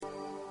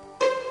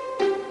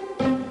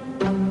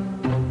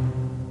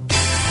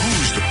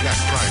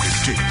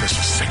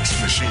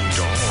machine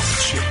to all the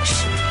chicks.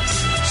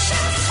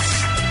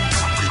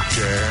 You're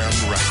damn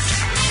right.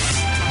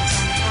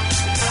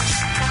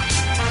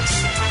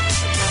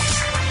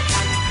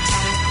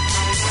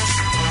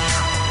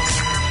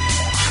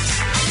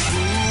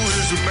 Who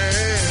is a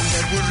man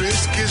that would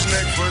risk his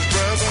neck for his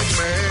brother,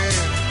 man?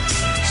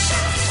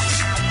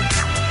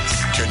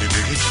 Can you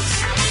dig it?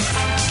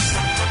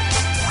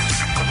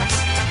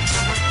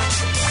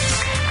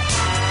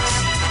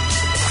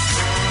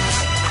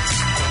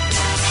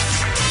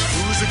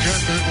 Who's the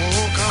cat that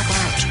won't cop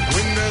out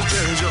when there's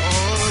danger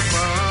all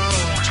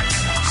about?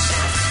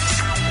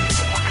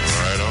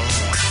 Right on.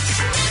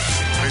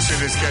 They say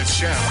this cat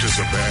Shaft is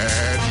a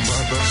bad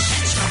mother.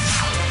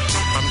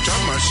 I'm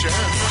talking about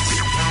Shaft.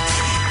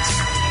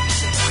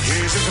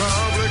 He's a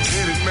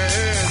complicated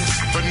man,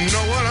 but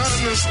no one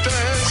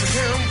understands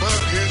him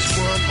but his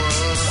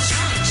woman.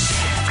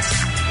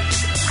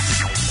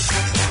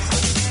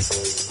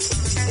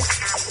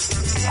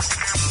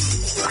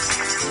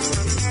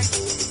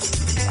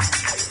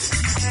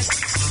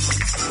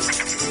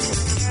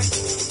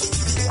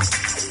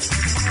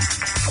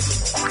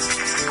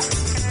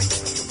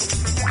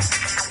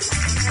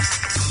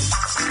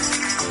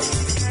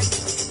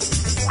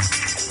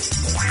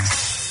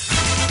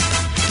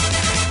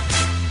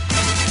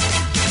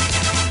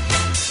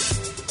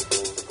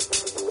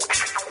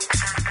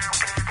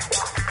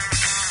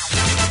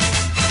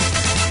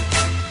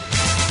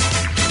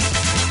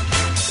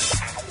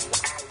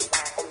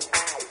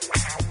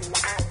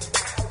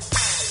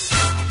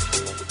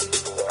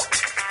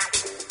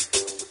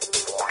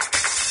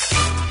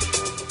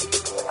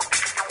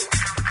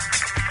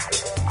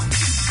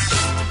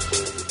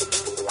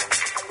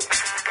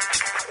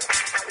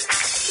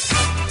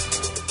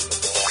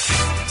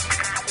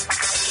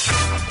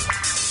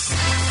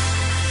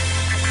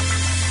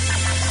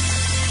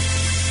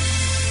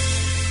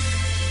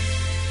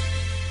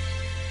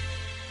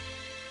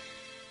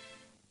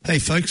 Hey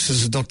folks,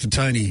 this is Dr.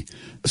 Tony.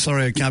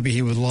 Sorry I can't be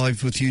here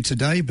live with you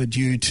today, but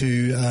due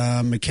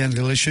to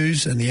mechanical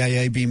issues and the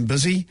AA being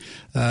busy,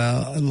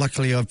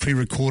 luckily I've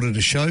pre-recorded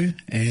a show,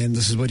 and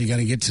this is what you're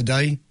going to get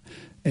today,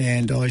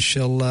 and I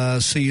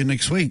shall see you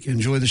next week.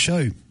 Enjoy the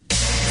show.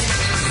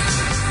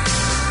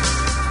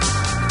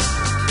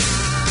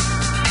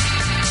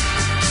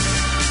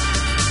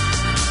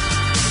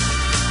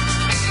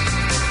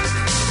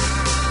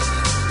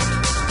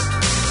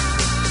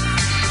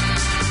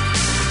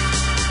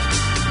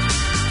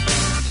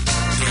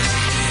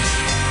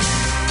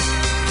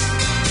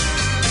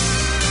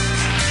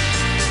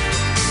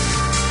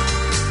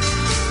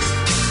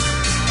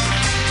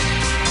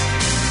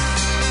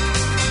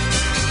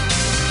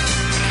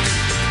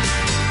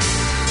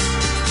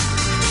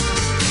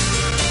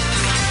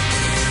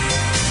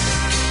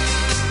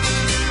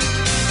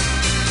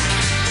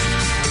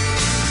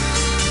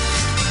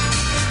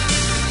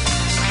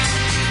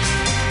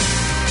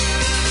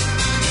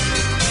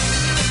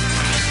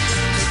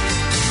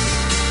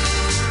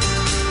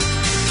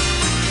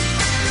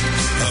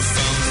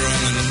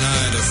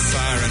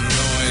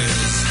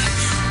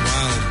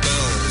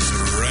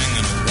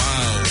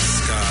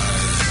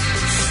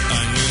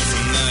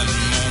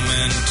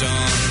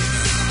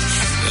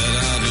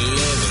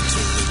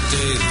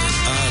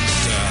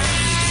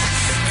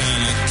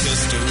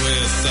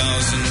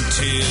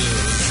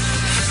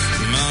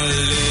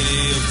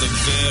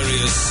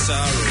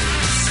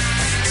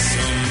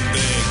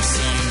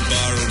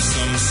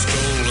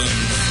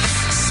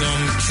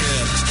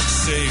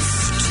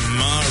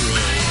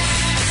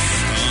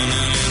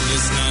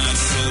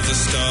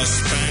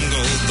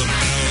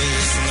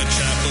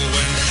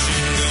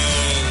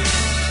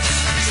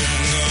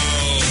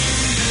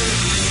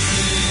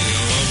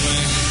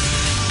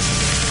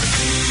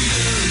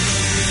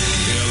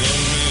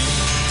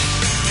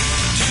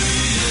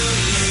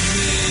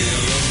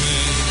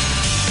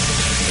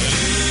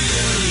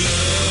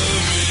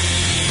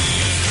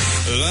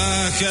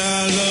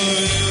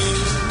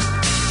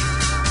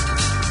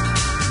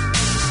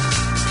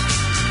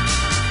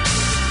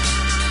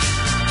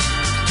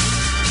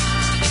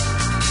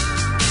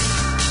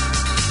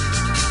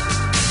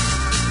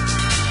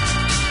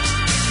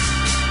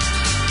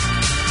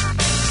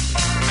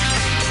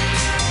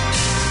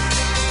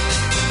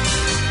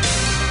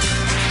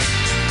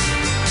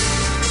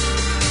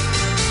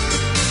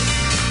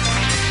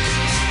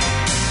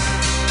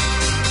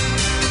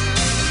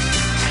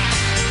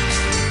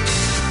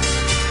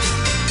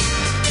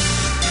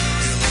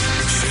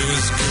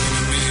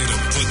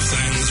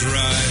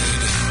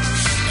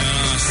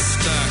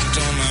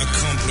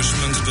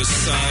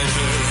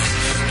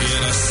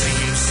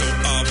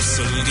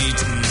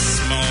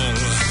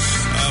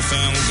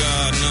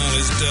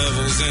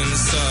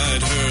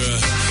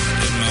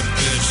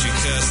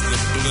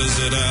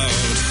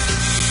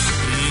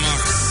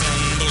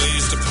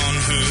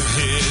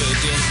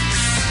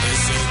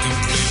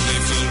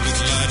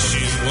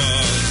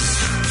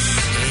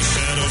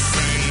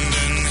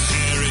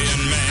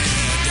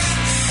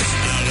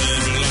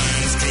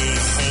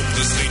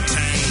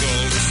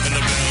 Tangled, and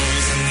the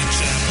bells in the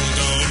chapel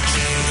go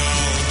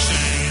jingle,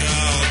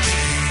 jingle,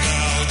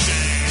 jingle.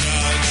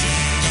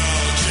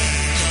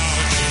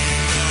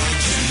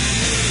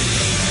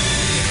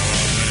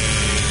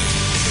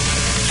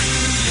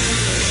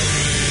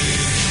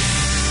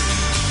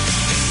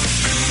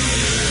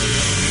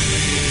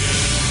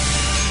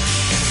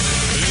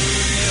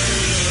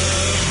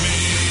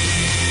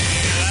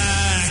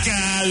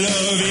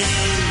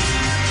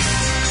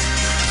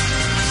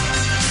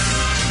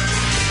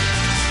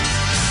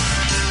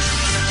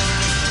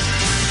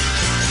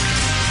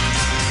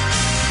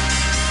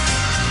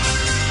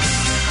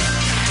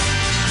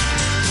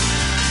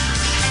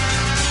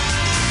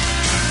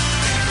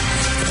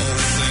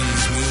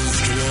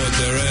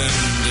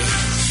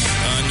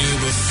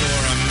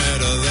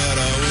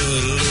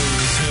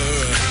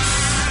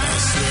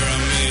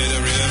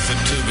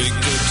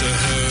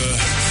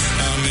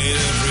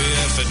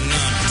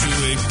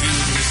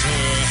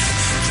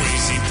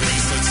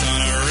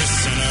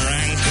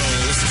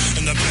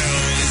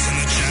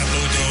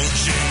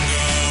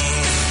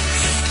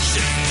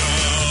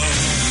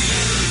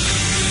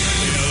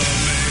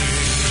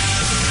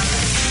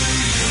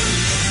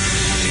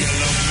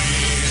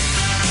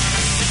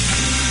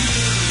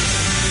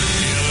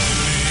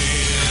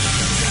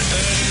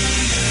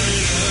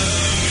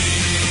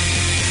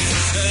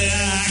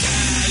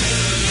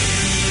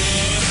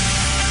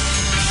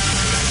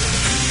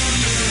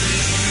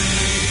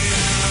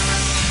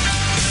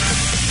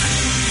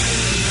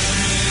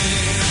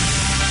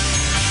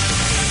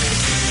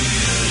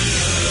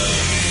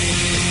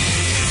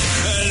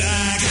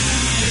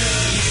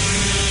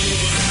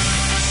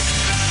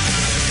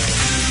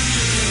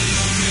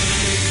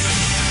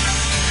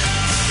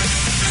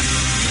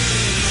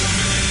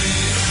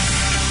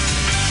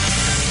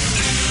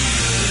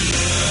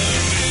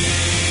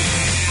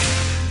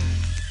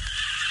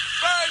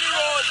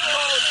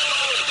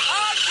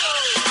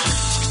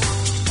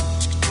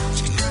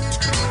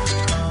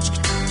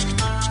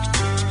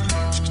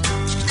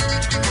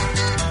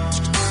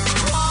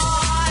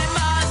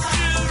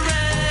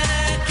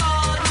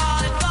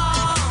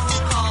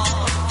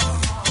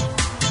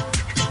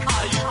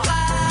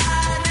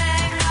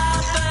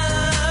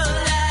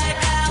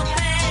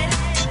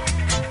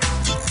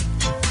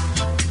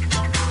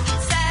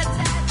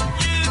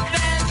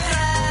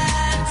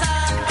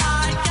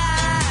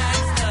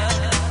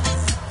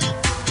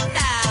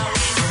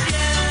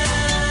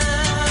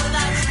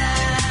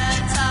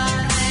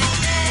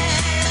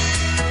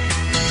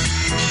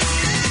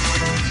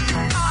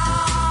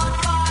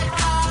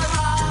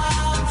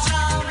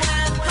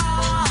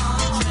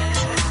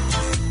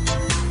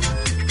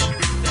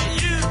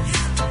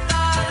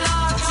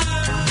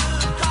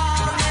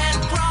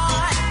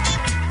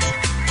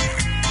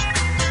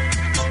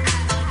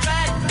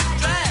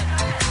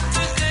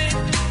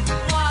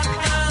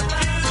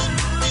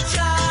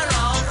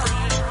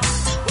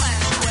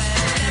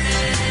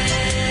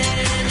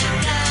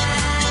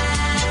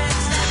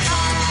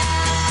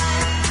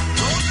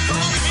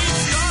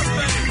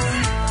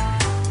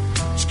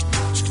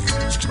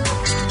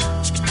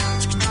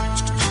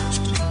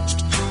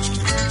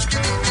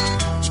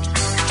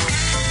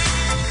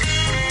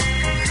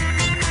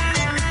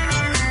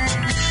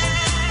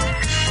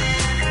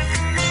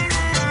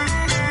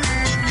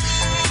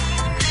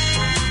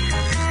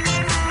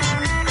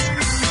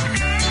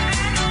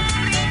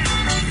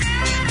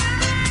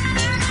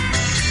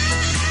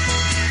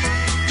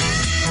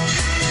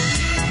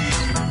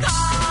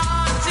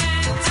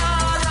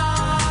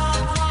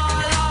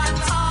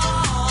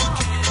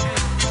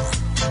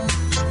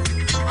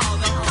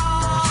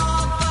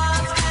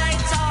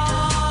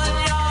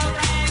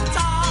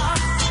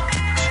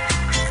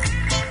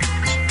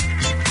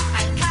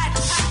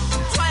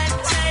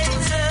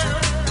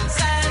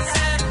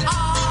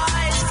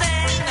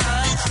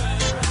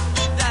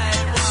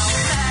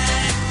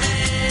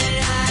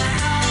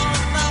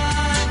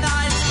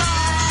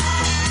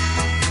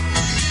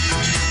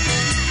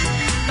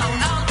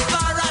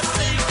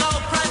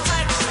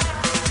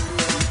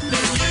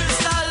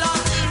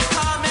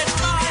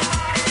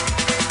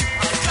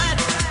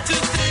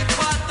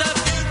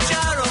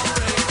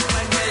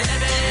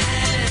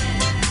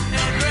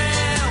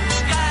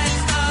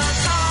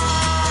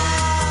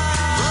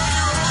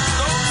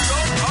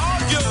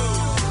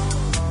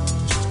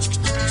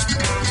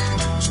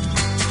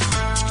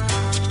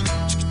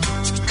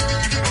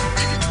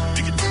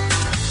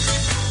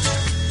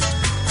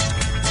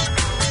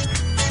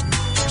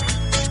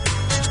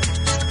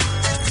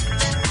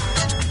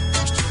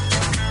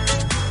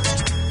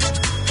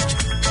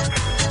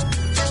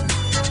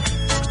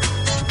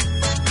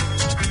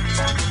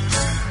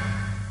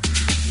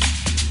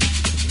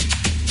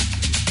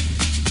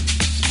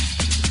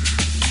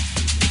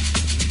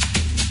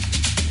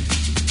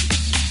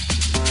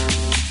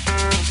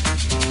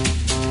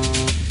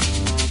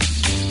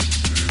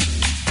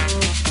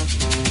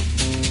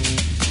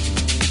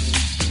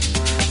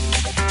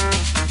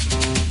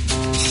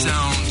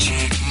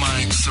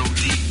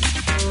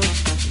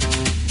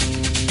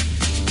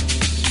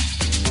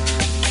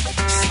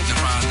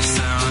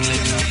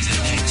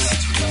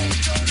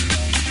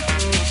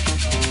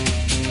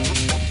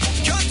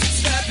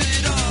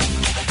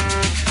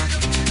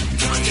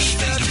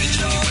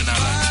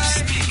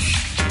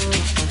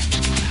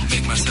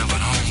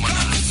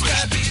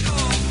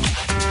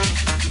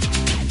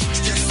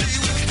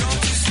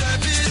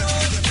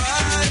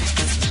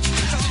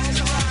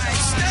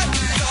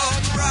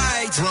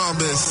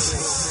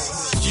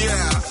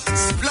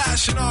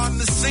 Crashing on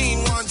the scene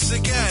once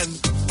again.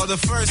 For the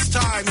first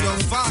time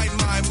you'll find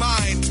my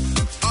mind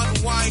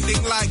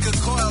unwinding like a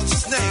coiled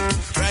snake,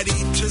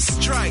 ready to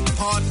strike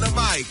on the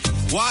mic.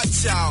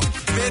 Watch out,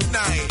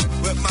 midnight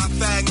with my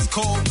fangs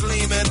cold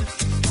gleaming.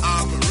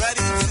 I'm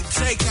ready to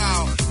take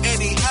out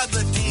any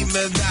other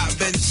demon that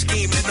been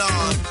scheming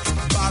on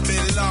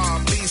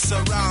Babylon. Beasts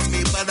surround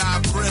me, but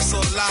I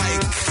bristle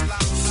like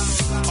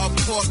a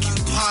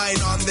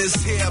porcupine on this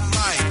here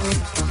mic.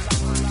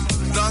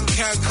 None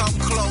can come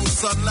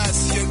close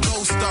unless your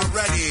ghost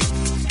already.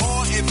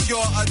 Or if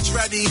you're a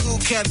dready who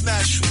can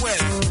mesh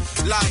with.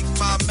 Like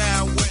my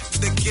man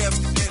with the gift,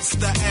 it's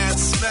the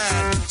ants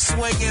man.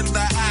 Swinging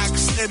the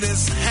axe in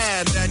his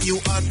hand and you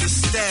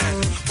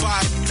understand. By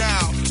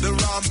now, the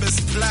rhombus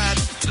plan.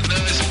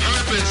 There is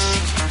purpose,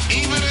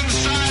 even in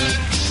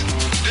silence.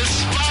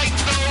 Despite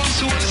those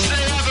who would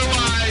say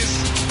otherwise.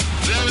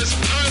 There is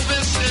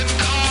purpose in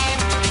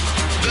calm.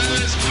 There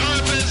is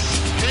purpose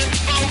in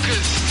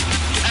focus.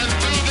 And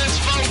through this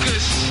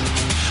focus,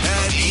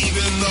 and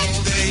even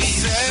though they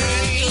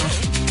say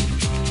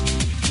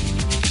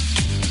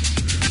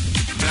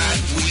that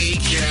we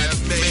can't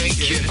make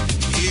it,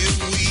 here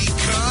we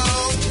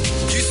come.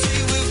 You see,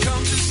 we've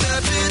come to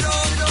step it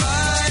up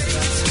right.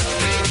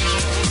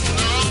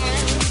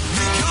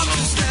 We come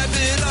to step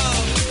it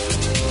up.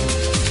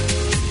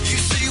 You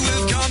see,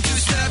 we've come to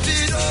step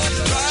it up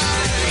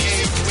right.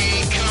 here we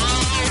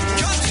come.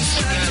 Come to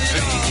step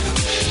it up.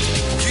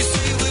 You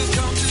see, we've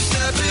come to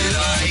step it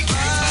up.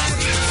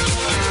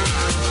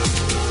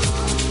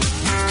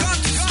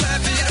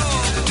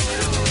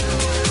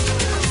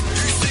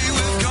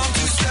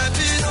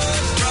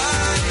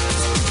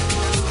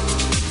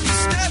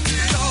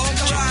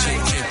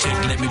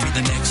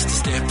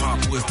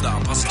 With the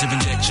positive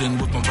injection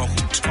with my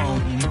vocal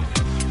tone.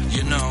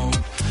 You know,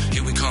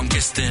 here we come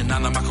guesting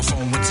on the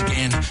microphone once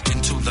again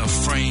into the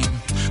frame.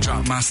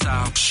 Drop my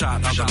style,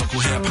 shot of the local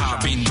hip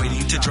hop. Been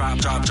waiting to drop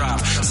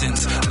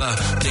since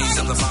the days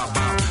of the bop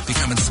bop.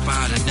 Become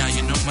inspired and now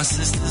you know my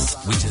sisters.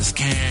 We just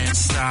can't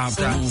stop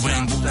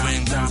moving.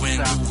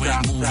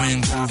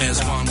 There's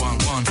one.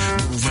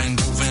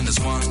 Moving as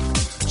one.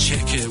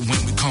 Check it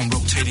when we come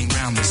rotating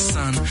round the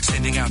sun.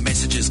 Sending out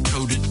messages,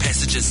 coded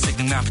passages,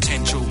 signaling our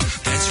potential.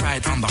 That's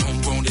right, on the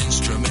homegrown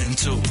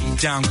instrumental. Beat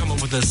down, come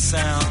up with a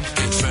sound.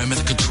 Get firm at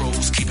the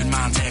controls, keeping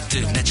minds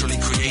active, naturally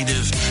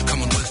creative.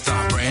 Coming with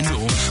our brand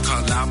new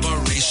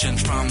collaboration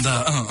from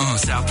the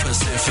South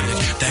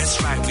Pacific.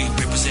 That's right, we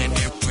represent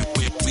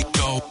everywhere we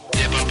go.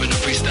 Dip up in a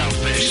freestyle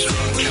fashion.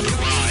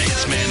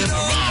 Capitalize, man in the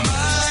rhyme.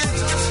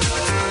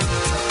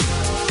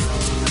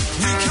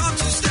 We come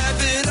to step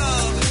it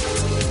up.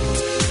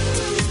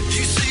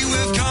 You see,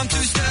 we've come to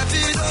step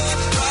it up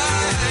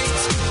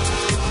right.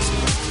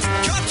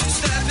 Come to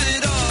step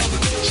it up.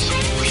 So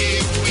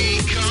here we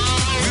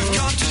come. We've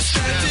come to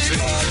step it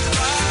up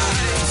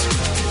right.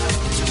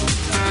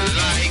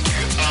 Like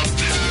a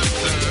panther.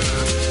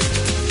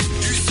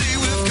 You see,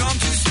 we've come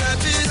to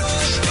step it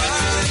up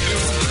right.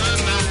 Through the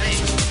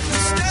night.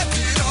 Step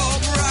it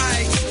up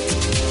right.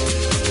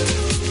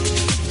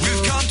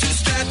 We've come to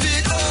step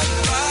it up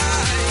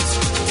right.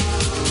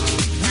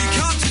 We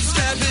come to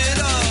step it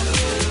up.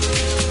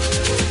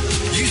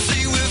 You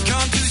see, we've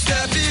come to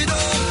step it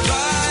up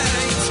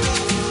right.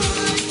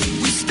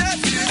 We step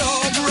it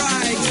up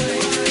right.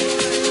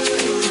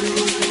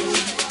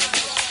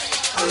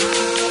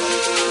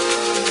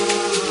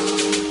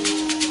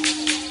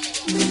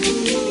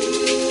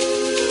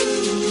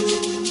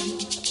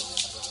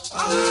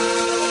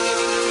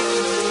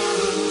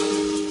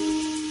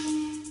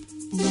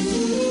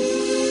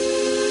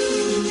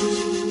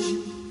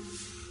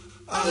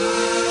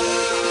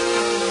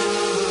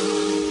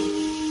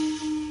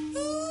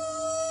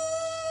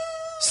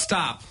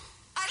 Stop.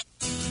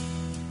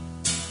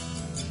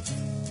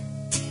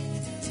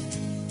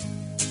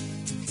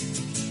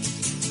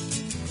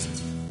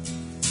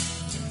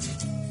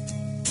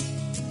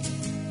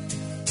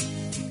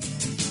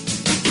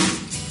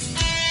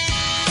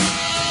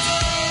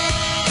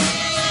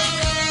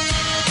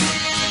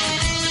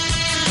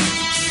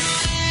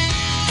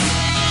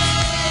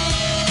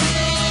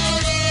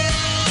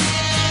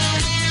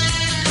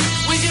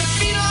 With your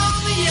feet on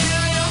the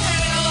air, your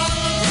head on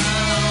the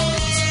ground.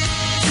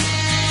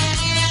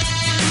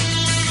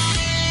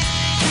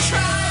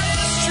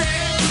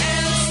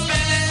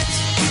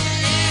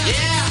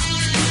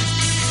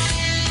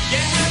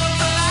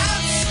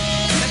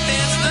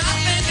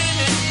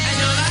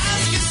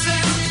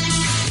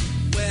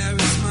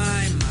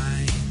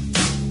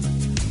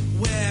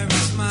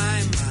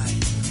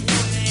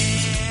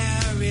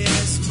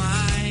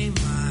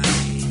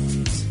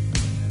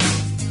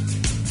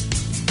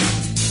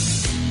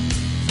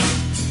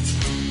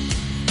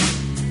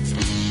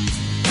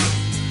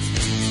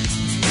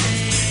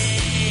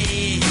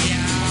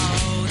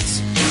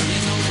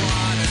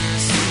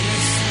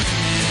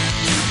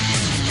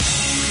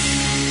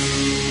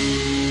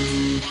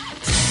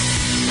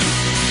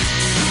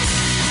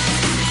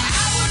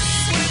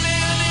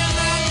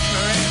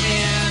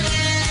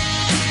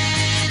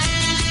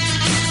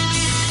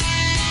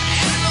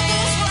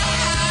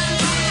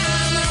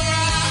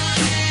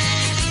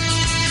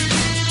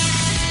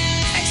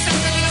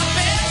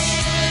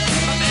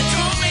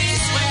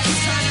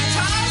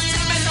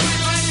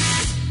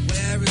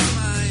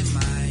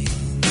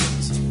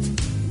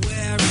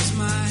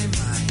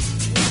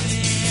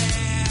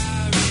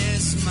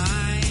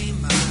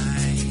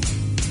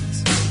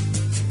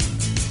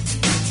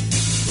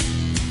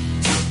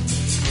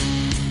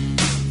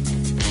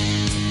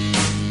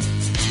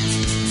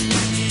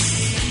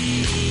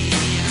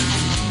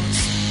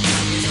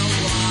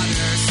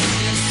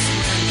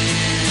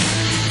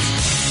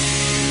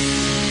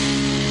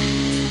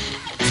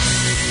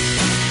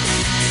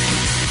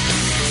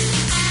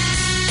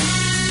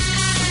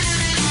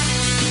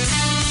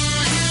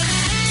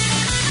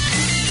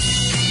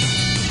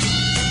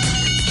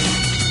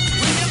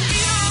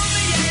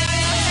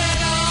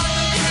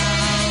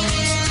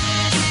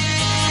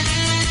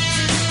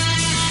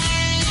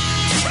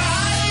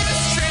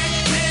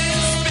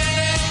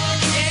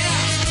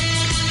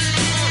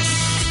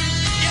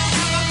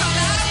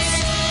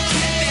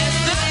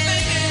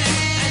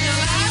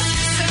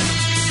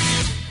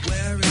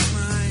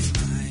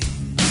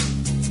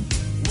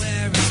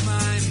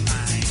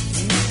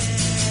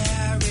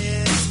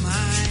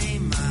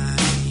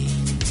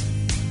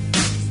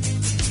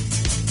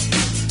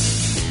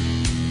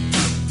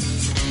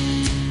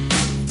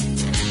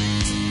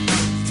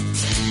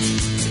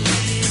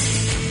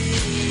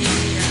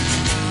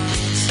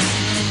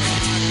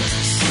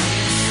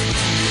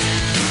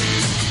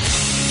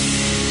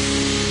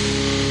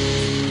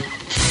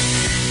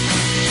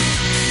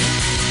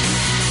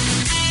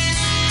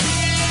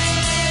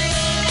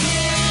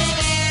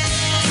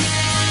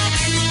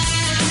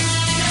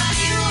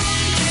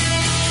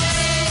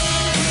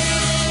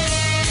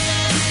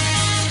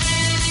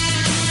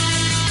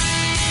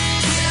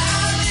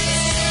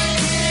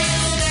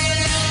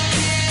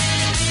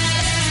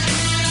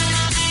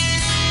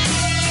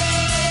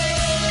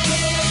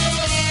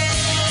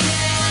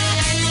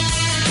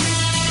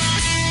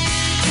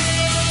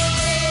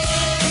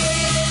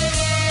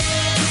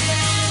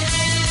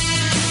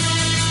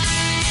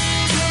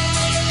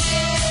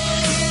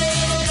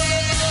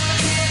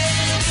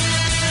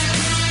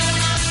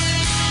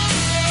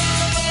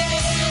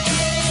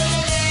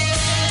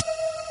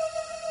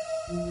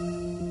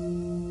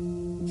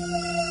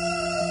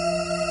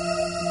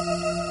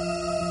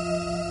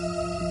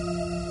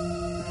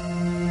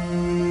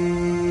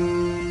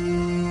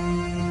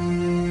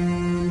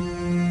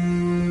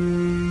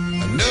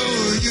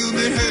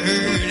 been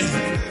hurt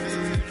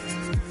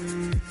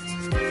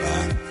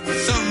by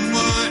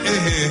someone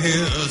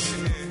else.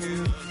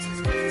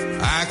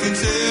 I can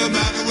tell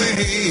by the way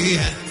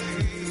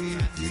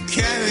you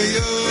carry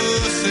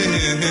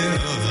yourself.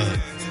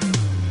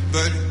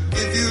 But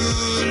if you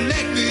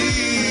let me,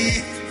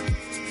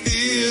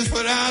 here's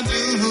what I'll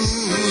do.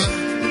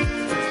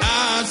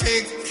 I'll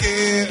take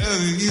care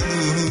of you.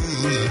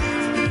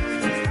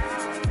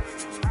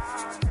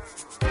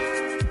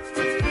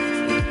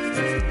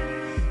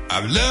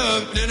 I've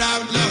loved and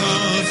I've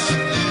lost.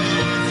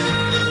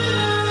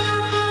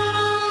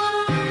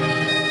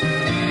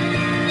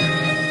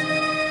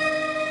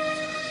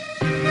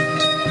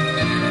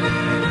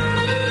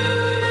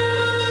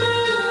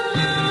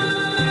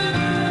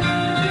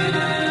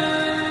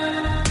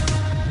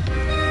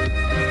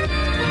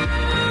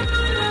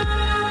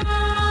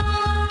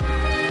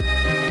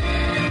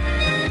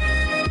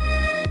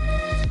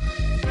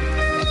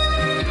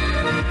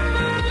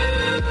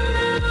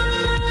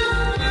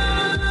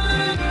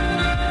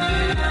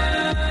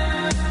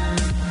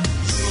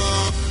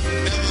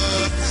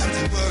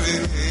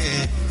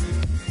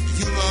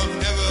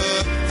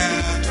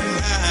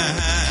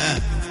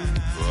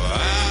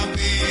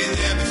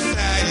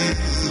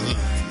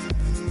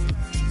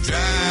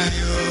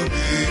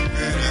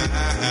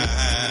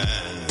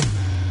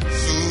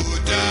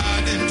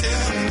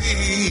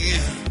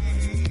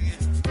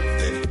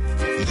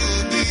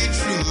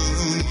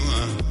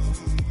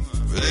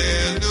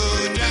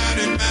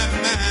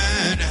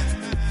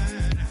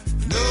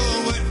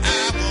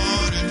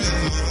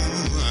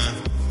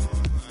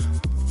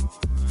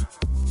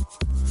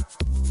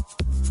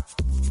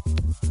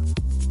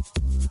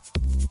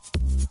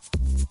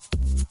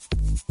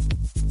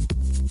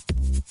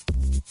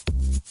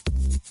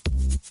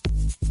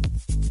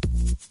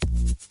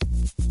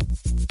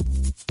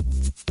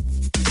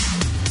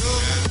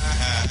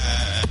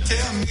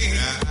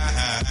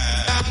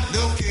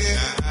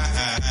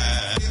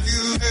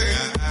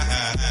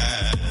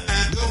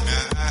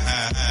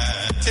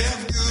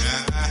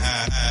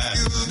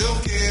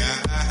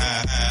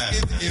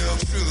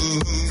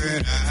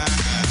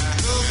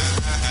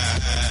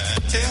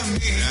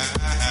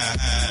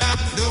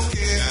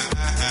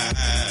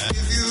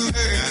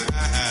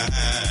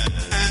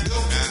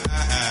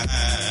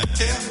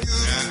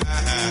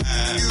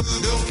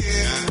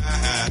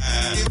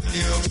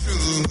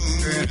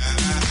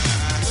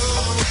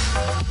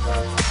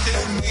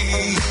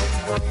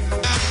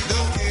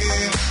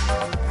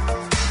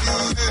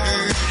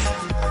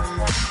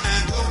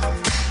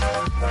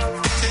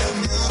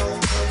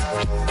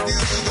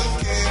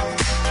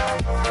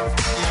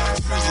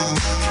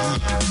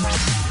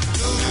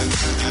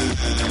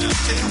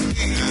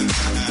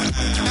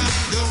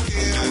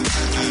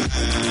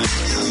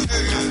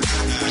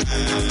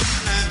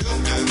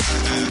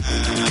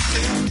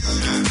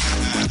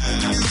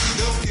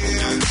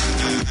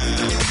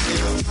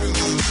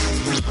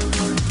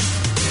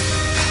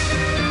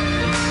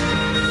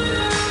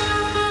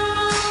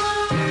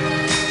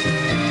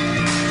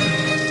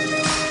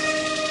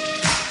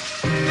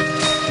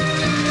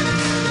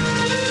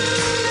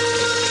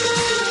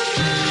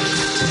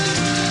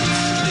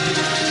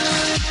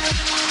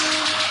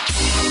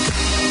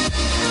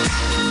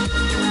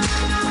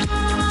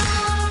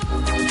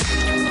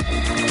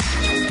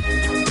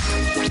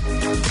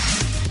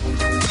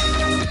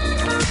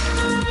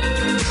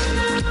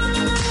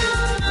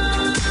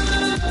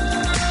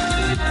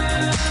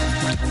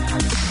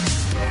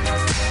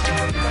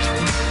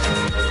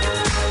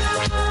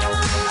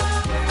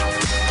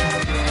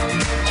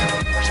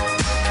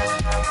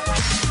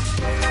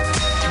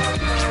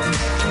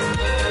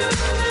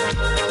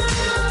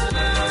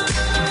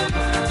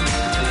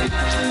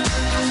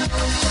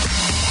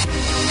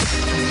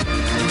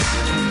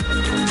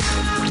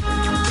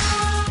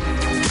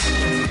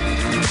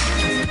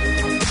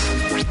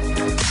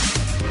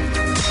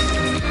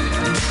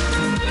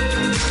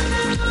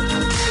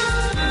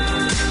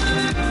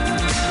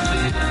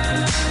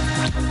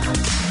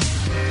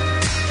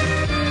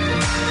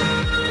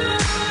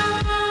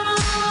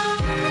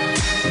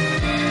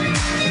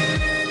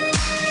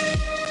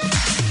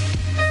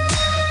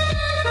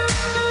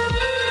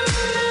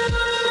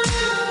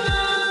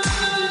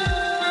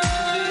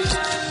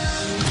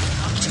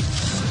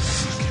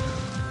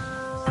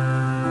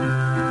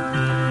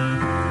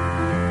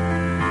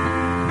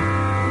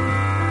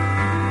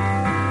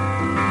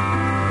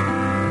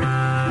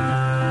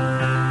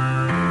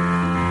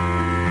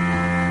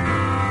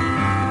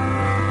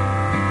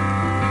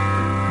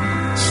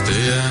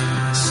 Stay